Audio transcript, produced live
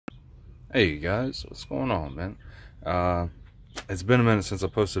Hey guys, what's going on, man? It's been a minute since I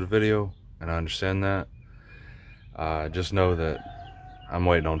posted a video, and I understand that. Just know that I'm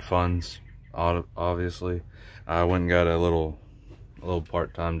waiting on funds, obviously. I went and got a little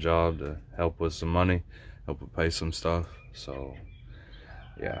part-time job to help with some money, help with pay some stuff. So,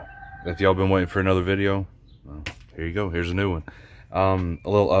 yeah. If y'all been waiting for another video, well, here you go. Here's a new one. A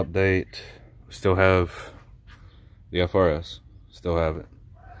little update. We still have the FRS. Still have it.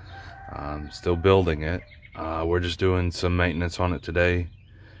 Still building it. We're just doing some maintenance on it today.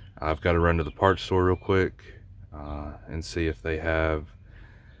 I've got to run to the parts store real quick and see if they have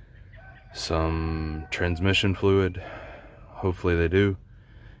some transmission fluid. Hopefully they do.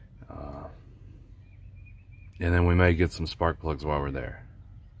 And then we may get some spark plugs while we're there.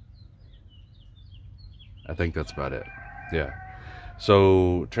 I think that's about it. Yeah.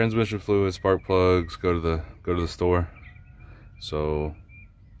 So transmission fluid, spark plugs, go to the store. So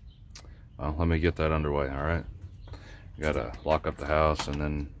let me get that underway. All right. Gotta lock up the house, and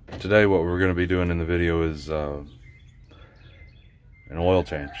then today what we're going to be doing in the video is an oil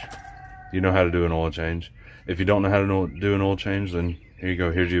change. You know how to do an oil change. If you don't know how to do an oil change, then here you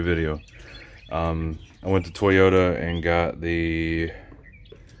go. Here's your video. I went to Toyota and got the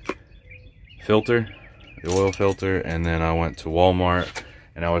filter, the oil filter, and then I went to Walmart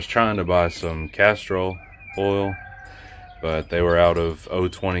and I was trying to buy some Castrol oil, but they were out of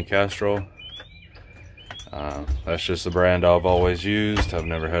 020 Castrol. That's just the brand I've always used. I've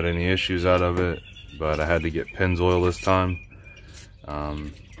never had any issues out of it, but I had to get Pennzoil this time.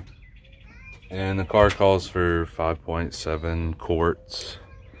 And the car calls for 5.7 quarts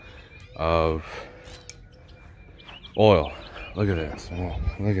of oil. Look at this. Oh,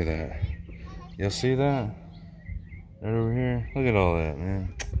 look at that. Y'all see that? Right over here? Look at all that,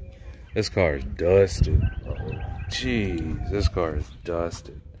 man. This car is dusted. Jeez, this car is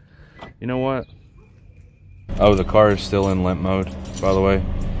dusted. You know what? Oh, the car is still in limp mode, by the way.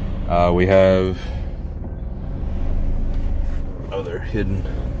 We have... Oh, they're hidden.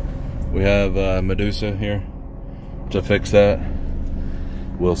 We have Medusa here to fix that.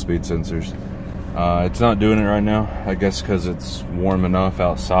 Wheel speed sensors. It's not doing it right now. I guess because it's warm enough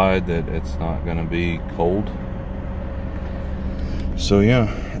outside that it's not going to be cold. So,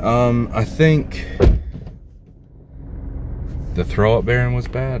 yeah. I think... the throw-up bearing was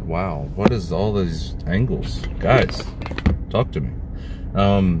bad. Wow, what is all these angles? Guys, talk to me.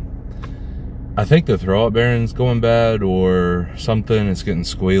 I think the throw-up bearing's going bad or something. It's getting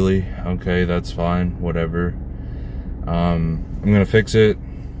squealy. Okay, that's fine, whatever. I'm gonna fix it.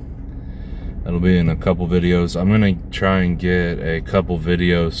 It'll be in a couple videos. I'm gonna try and get a couple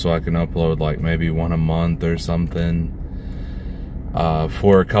videos so I can upload like maybe one a month or something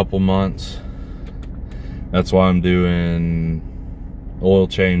for a couple months. That's why I'm doing oil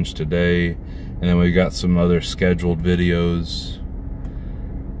change today, and then we got some other scheduled videos,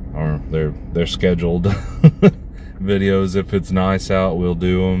 or they're scheduled videos. If it's nice out, we'll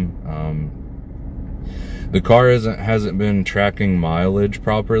do them. The car hasn't been tracking mileage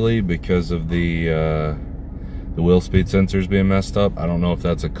properly because of the wheel speed sensors being messed up. I don't know if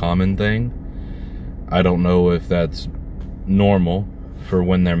that's a common thing. I don't know if that's normal for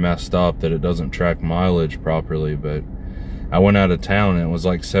when they're messed up, that it doesn't track mileage properly. But I went out of town and it was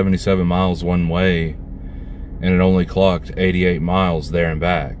like 77 miles one way, and it only clocked 88 miles there and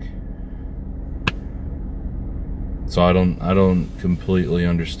back. So I don't completely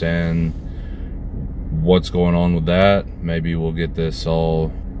understand what's going on with that. Maybe we'll get this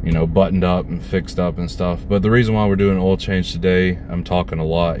all, you know, buttoned up and fixed up and stuff. But the reason why we're doing an oil change today, I'm talking a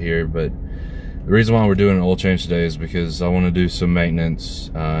lot here, but the reason why we're doing an oil change today is because I want to do some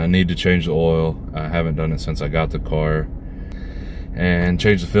maintenance. I need to change the oil. I haven't done it since I got the car. And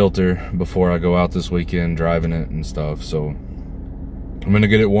change the filter before I go out this weekend driving it and stuff. So I'm going to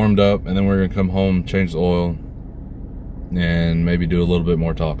get it warmed up, and then we're going to come home, change the oil, and maybe do a little bit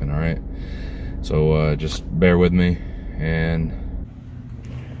more talking, alright? So just bear with me. And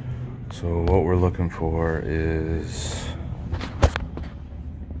so what we're looking for is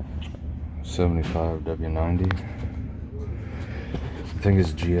 75 W90. I think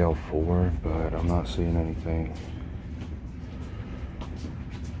it's GL4, but I'm not seeing anything.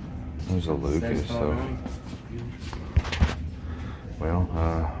 There's a Lucas, so. Well,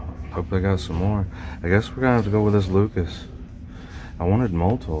 hope they got some more. I guess we're gonna have to go with this Lucas. I wanted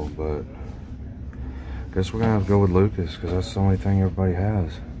Molto, but I guess we're gonna have to go with Lucas because that's the only thing everybody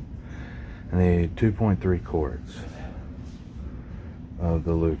has. I need 2.3 quarts of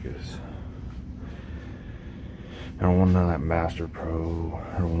the Lucas. I don't want none of that Master Pro.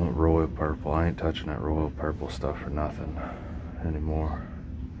 I don't want Royal Purple. I ain't touching that Royal Purple stuff for nothing anymore.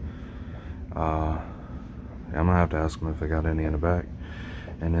 I'm gonna have to ask them if they got any in the back,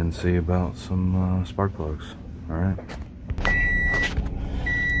 and then see about some spark plugs. All right.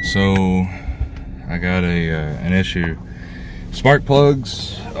 So I got an issue. Spark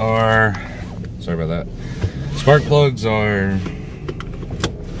plugs are, sorry about that. Spark plugs are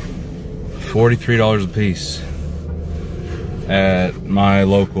 $43 a piece at my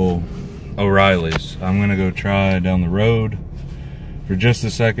local O'Reilly's. I'm gonna go try down the road for just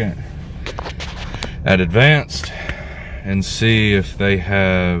a second at Advanced and see if they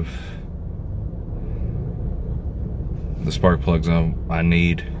have the spark plugs I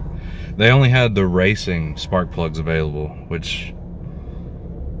need. They only had the racing spark plugs available, which,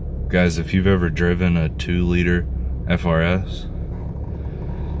 guys, if you've ever driven a 2-liter FRS,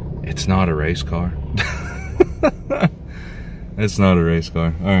 it's not a race car. It's not a race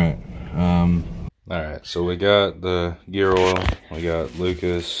car. All right, so we got the gear oil, we got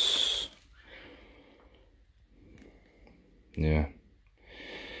Lucas, yeah,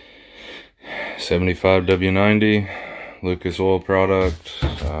 75 W90 Lucas oil product.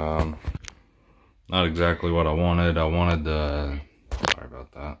 Not exactly what I wanted. I wanted the, sorry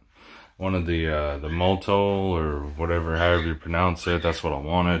about that, I wanted the Multol or whatever, however you pronounce it. That's what I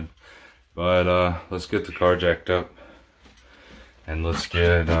wanted. But let's get the car jacked up and let's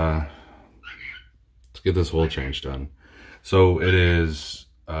get this oil change done. So it is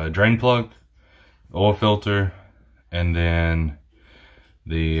drain plug, oil filter, and then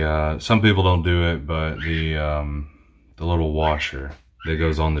the some people don't do it, but the little washer that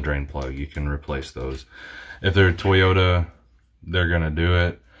goes on the drain plug, you can replace those. If they're Toyota, they're gonna do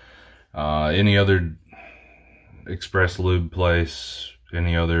it. Any other express lube place,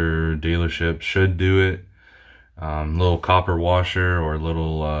 any other dealership should do it. Little copper washer or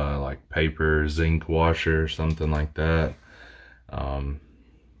little like paper zinc washer, something like that.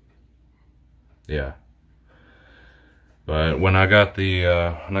 Yeah. But when I got the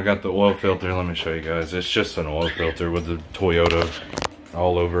oil filter, let me show you guys. It's just an oil filter with the Toyota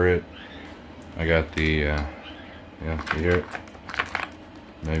all over it. I got the yeah, you hear it?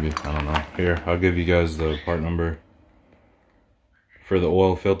 Maybe, I don't know. Here, I'll give you guys the part number for the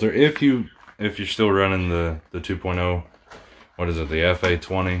oil filter. If you're still running the 2.0, what is it, the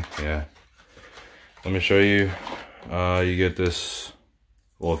FA20? Yeah. Let me show you. You get this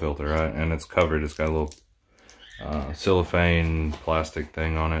oil filter, right? And it's covered. It's got a little cellophane plastic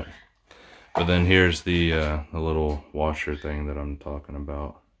thing on it. But then here's the little washer thing that I'm talking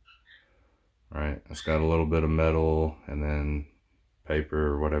about. Right? It's got a little bit of metal and then paper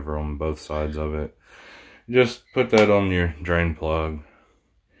or whatever on both sides of it. Just put that on your drain plug.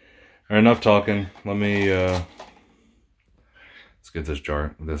 All right, enough talking. Let me let's get this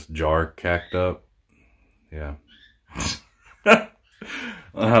jar cacked up. Yeah.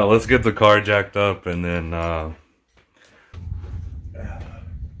 Let's get the car jacked up and then okay.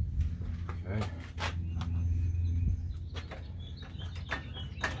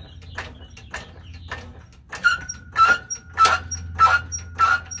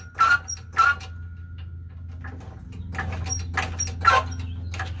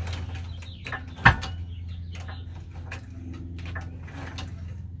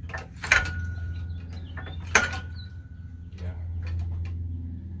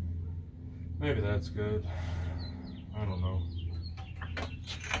 Maybe that's good. I don't know.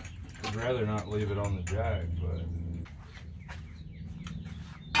 I'd rather not leave it on the jack, but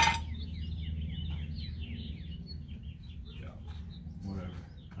yeah, whatever.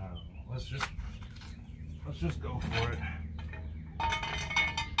 I don't know. Let's just go for it.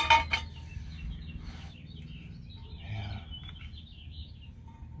 Yeah.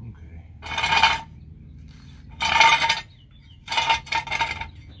 Okay.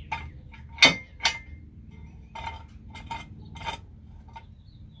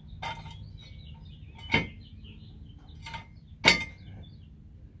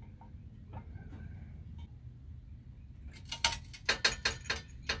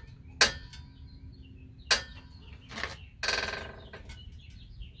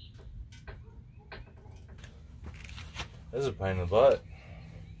 This is a pain in the butt.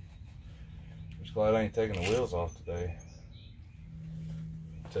 Just glad I ain't taking the wheels off today.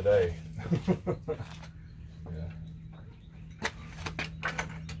 Yeah.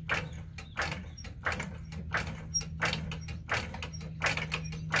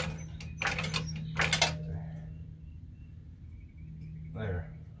 There.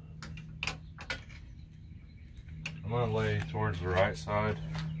 I'm gonna lay towards the right side.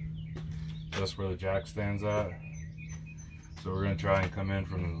 That's where the jack stands at. So we're going to try and come in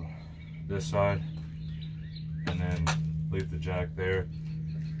from this side and then leave the jack there.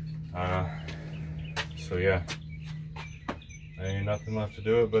 So yeah, ain't nothing left to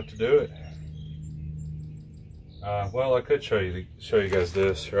do it but to do it. Well, I could show you guys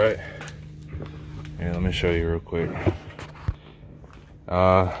this, right? Here, let me show you real quick.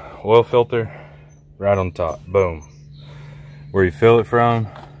 Oil filter right on top, boom. Where you fill it from,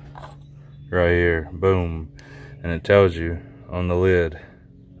 right here, boom. And it tells you on the lid,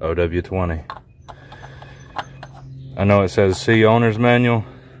 OW20. I know it says C owner's manual,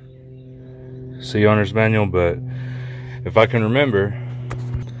 but if I can remember,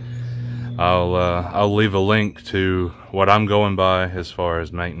 I'll leave a link to what I'm going by as far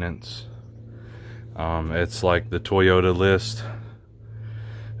as maintenance. It's like the Toyota list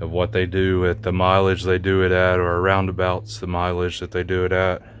of what they do at the mileage they do it at, or roundabouts, the mileage that they do it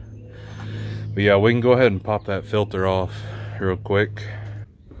at. But yeah, we can go ahead and pop that filter off real quick.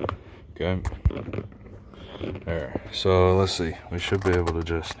 Okay. There. So let's see. We should be able to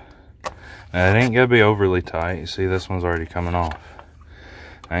just... Now, it ain't gonna be overly tight. You see, this one's already coming off.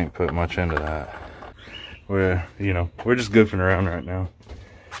 I ain't put much into that. We're just goofing around right now.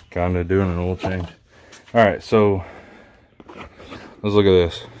 Kind of doing an oil change. Alright, so let's look at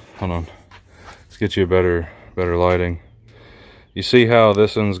this. Hold on. Let's get you a better lighting. You see how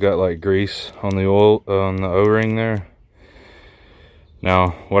this one's got like grease on the oil, on the O-ring there?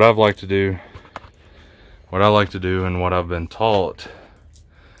 Now, what I like to do and what I've been taught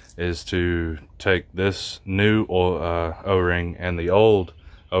is to take this new O-ring and the old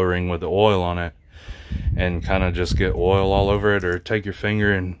O-ring with the oil on it and kind of just get oil all over it, or take your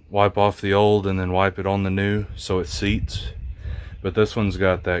finger and wipe off the old and then wipe it on the new so it seats. But this one's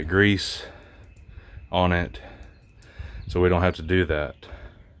got that grease on it, so we don't have to do that.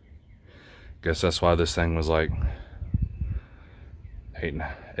 Guess that's why this thing was like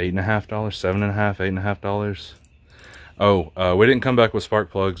 $8.50, $7.50, $8.50. Oh, we didn't come back with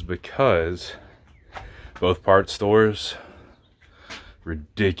spark plugs because both parts stores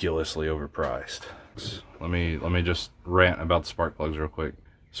ridiculously overpriced. Let me just rant about the spark plugs real quick.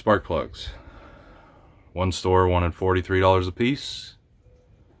 Spark plugs. One store wanted $43 a piece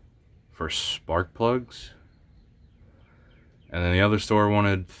for spark plugs, and then the other store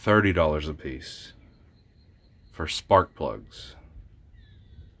wanted $30 a piece for spark plugs.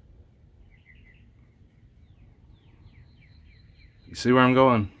 You see where I'm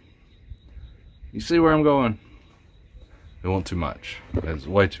going? You see where I'm going? They want too much. It's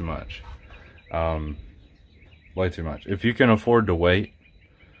way too much. Way too much. If you can afford to wait,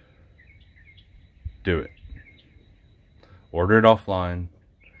 do it. Order it offline.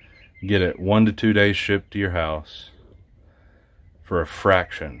 Get it 1 to 2 days shipped to your house for a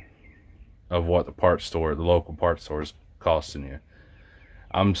fraction of what the parts store, the local parts store, is costing you.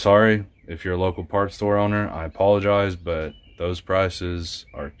 I'm sorry if you're a local parts store owner. I apologize, but those prices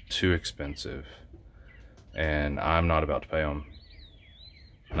are too expensive, and I'm not about to pay them.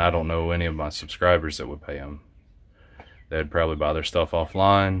 And I don't know any of my subscribers that would pay them. They'd probably buy their stuff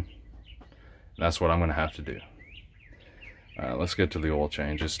offline. That's what I'm going to have to do. Alright, let's get to the oil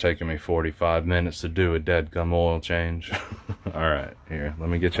change. It's taking me 45 minutes to do a dead-gum oil change. Alright, here, let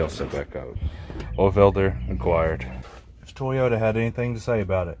me get y'all set back up. Oil filter acquired. If Toyota had anything to say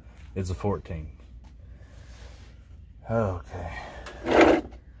about it, it's a 14. Okay.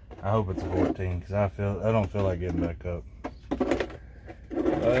 I hope it's a 14, because I don't feel like getting back up.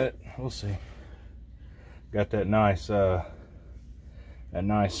 But we'll see. Got that nice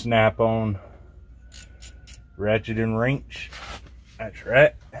snap-on ratchet and wrench. That's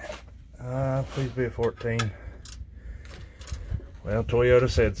right. Please be a 14. Well, Toyota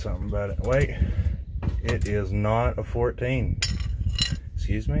said something about it. Wait, it is not a 14.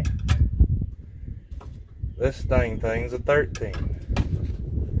 Excuse me. This thing's a 13.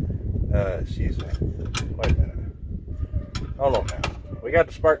 Excuse me. Wait a minute. Hold on now. We got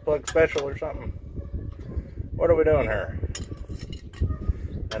the spark plug special or something? What are we doing here?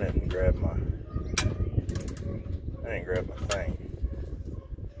 I didn't grab my thing.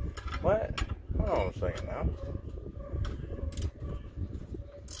 What? Hold on a second now.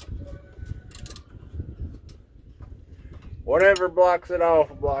 Whatever blocks it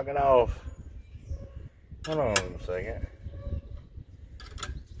off, block it off. Hold on a second.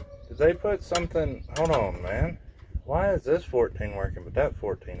 Did they put something? Hold on, man. Why is this 14 working, but that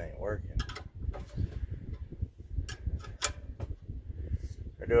 14 ain't working?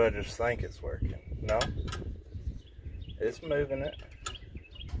 Or do I just think it's working? No. It's moving it.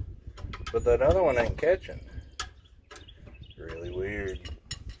 But that other one ain't catching. Really weird.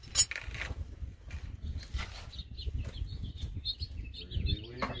 Really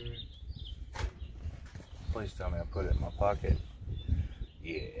weird. Please tell me I put it in my pocket.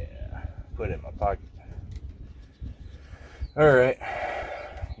 Yeah. Put it in my pocket. Alright,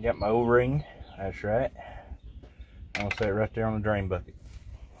 got my O-ring, that's right. I'm gonna set it right there on the drain bucket.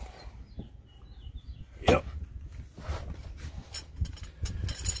 Yep.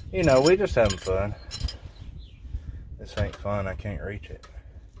 You know, we just having fun. This ain't fun, I can't reach it.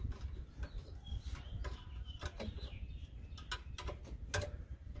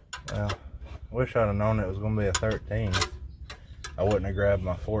 Well, I wish I'd have known it was gonna be a 13. I wouldn't have grabbed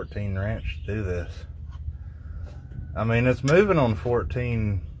my 14 wrench to do this. I mean, it's moving on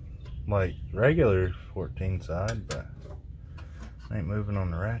 14, like regular 14 side, but it ain't moving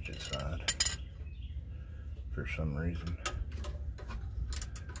on the ratchet side for some reason.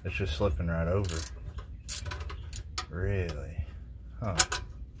 It's just slipping right over. Really? Huh.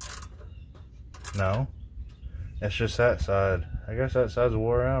 No. It's just that side. I guess that side's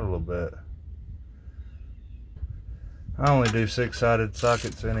wore out a little bit. I only do 6-sided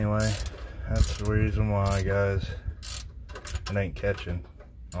sockets anyway. That's the reason why, guys. It ain't catching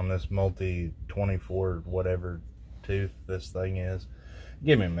on this multi 24 whatever tooth this thing is.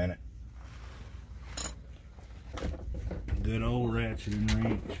 Give me a minute. Good old ratchet and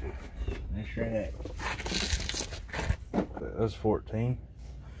wrench. That's right. That's 14.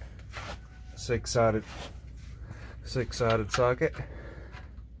 6-sided socket.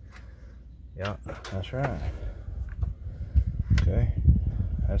 Yeah, that's right. Okay,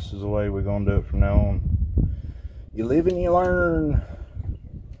 this is the way we're gonna do it from now on. You live and you learn.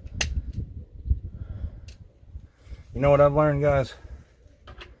 You know what I've learned, guys?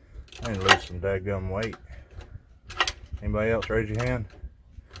 I need to lose some dadgum weight. Anybody else raise your hand?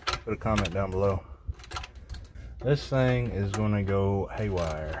 Put a comment down below. This thing is gonna go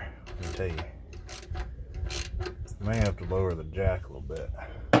haywire, I tell you. May have to lower the jack a little bit.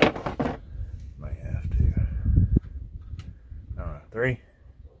 May have to. I don't know. 3,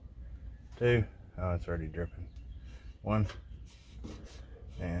 2. Oh, it's already dripping. 1.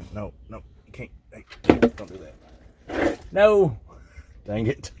 And nope, you can't. Hey, don't do that. No! Dang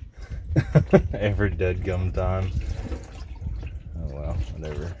it. Every deadgum time. Oh well,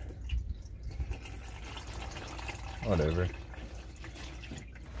 whatever. Whatever.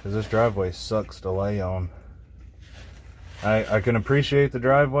 Because this driveway sucks to lay on. I can appreciate the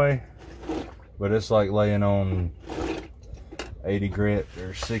driveway, but it's like laying on 80 grit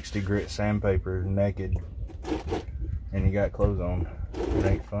or 60 grit sandpaper naked and you got clothes on. It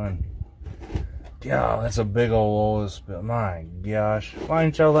ain't fun. Yeah, that's a big old oil spill. My gosh. Why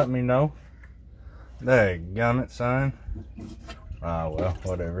didn't y'all let me know? Dadgummit, son. Ah, well,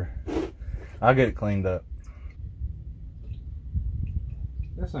 whatever. I'll get it cleaned up.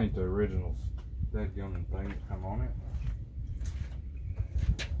 This ain't the original dadgummit thing that come on it.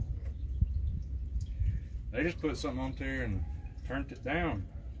 They just put something on there and turned it down.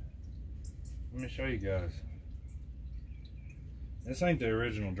 Let me show you guys. This ain't the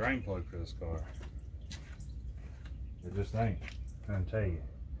original drain plug for this car. It just ain't. I'm trying to tell you.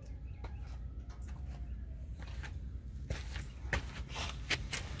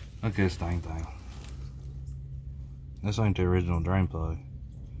 Look at this dang thing. This ain't the original drain plug.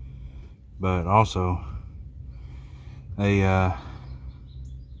 But also, they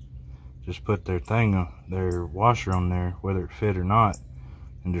just put their thing, their washer on there, whether it fit or not,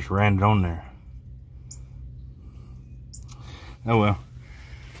 and just ran it on there. Oh well.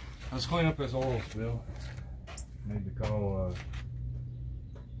 Let's clean up this oil spill. Need to call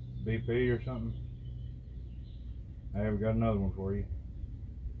BP or something. Hey, we got another one for you.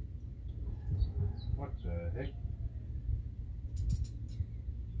 What the heck?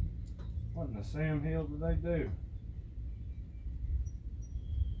 What in the Sam Hill did they do?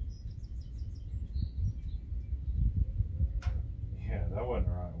 Yeah, that wasn't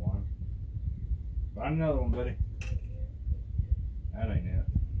the right one. Find another one, buddy. That ain't it.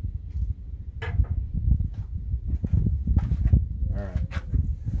 Alright.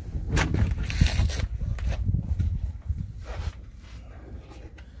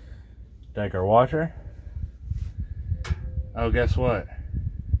 Take our washer. Oh, guess what?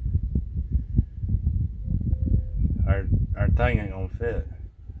 Our thing ain't gonna fit.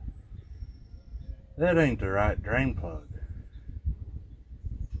 That ain't the right drain plug.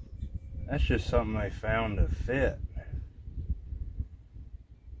 That's just something they found to fit.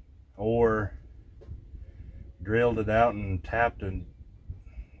 Or drilled it out and tapped a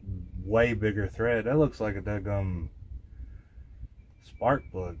way bigger thread. That looks like a daggum spark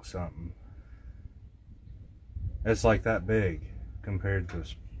plug something. It's like that big compared to a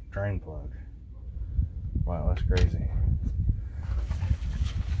drain plug. Wow, that's crazy.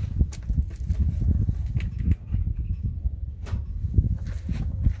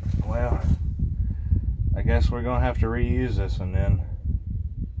 Well, I guess we're gonna have to reuse this one then.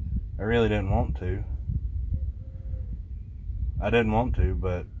 I really didn't want to.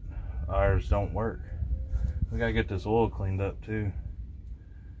 But ours don't work. We gotta get this oil cleaned up too.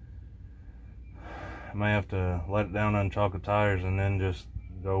 I may have to let it down on chocolate tires and then just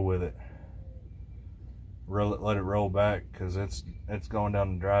go with it. Let it roll back, because it's going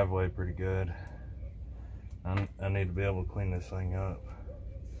down the driveway pretty good. I need to be able to clean this thing up.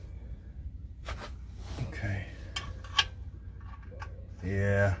 Okay.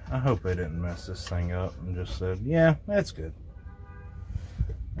 Yeah, I hope they didn't mess this thing up and just said, yeah, that's good.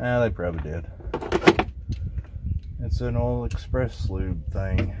 They probably did. It's an oil express lube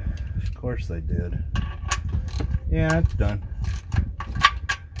thing. Of course they did. Yeah, it's done.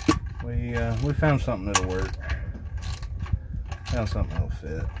 We found something that'll work. Found something that'll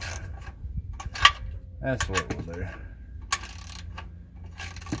fit. That's what we'll do.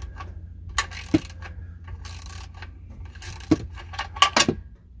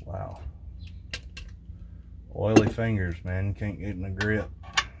 Wow. Oily fingers, man. You can't get in a grip.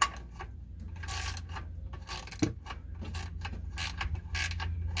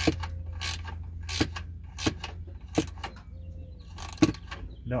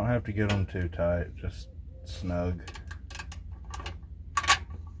 Don't have to get them too tight, just snug.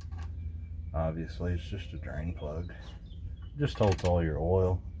 Obviously, it's just a drain plug. Just holds all your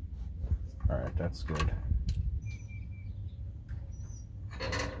oil. Alright, that's good.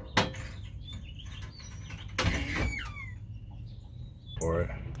 For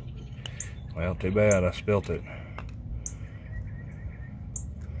it. Well, too bad I spilt it.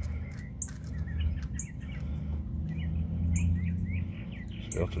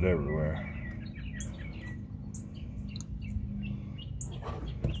 Spilt it everywhere.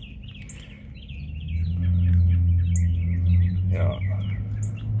 Yeah.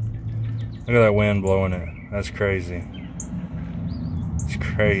 Look at that wind blowing it. That's crazy. It's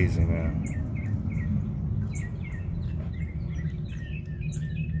crazy, man.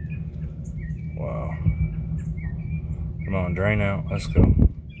 Wow. Come on, drain out. Let's go.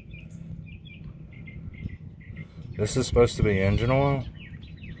 This is supposed to be engine oil.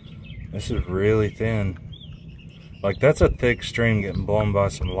 This is really thin. Like, that's a thick stream getting blown by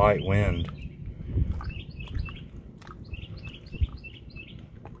some light wind.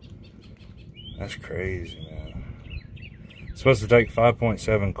 That's crazy, man. It's supposed to take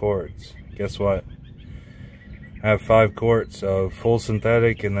 5.7 quarts. Guess what? I have 5 quarts of full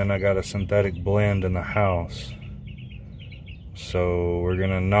synthetic, and then I got a synthetic blend in the house. So we're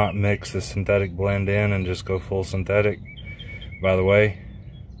gonna not mix the synthetic blend in and just go full synthetic. By the way,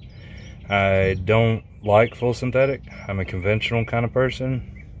 I don't like full synthetic. I'm a conventional kind of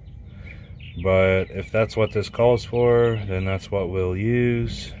person. But if that's what this calls for, then that's what we'll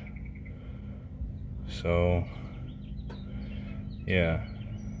use. So, yeah.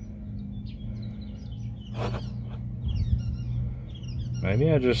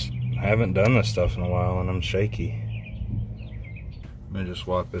 Maybe I just haven't done this stuff in a while and I'm shaky. Let me just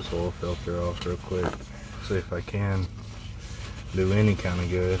wipe this oil filter off real quick. See if I can do any kind of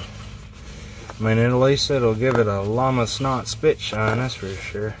good. I mean, at least it'll give it a llama snot spit shine, that's for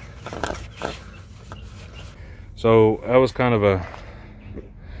sure. So that was kind of a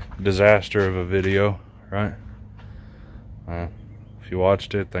disaster of a video, right? If you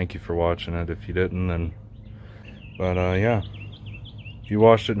watched it, thank you for watching it. If you didn't, then, but yeah, if you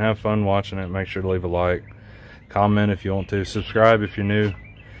watched it and have fun watching it, make sure to leave a like, comment if you want to, subscribe if you're new.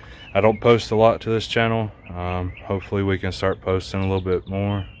 I don't post a lot to this channel. Hopefully we can start posting a little bit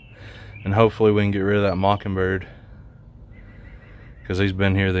more, and hopefully we can get rid of that mockingbird, because he's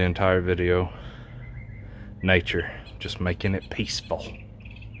been here the entire video. Nature, just making it peaceful.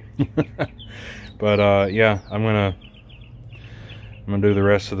 But yeah, I'm gonna do the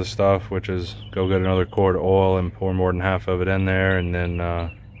rest of the stuff, which is go get another quart of oil and pour more than half of it in there, and then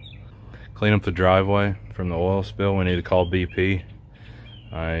clean up the driveway from the oil spill. We need to call BP.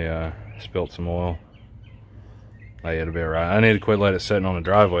 I spilt some oil. It'll be alright. I need to quit letting it sitting on the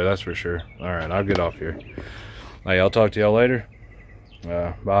driveway, that's for sure. Alright, I'll get off here. Hey, I'll talk to y'all later.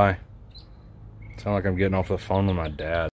 Bye. Sound like I'm getting off the phone with my dad.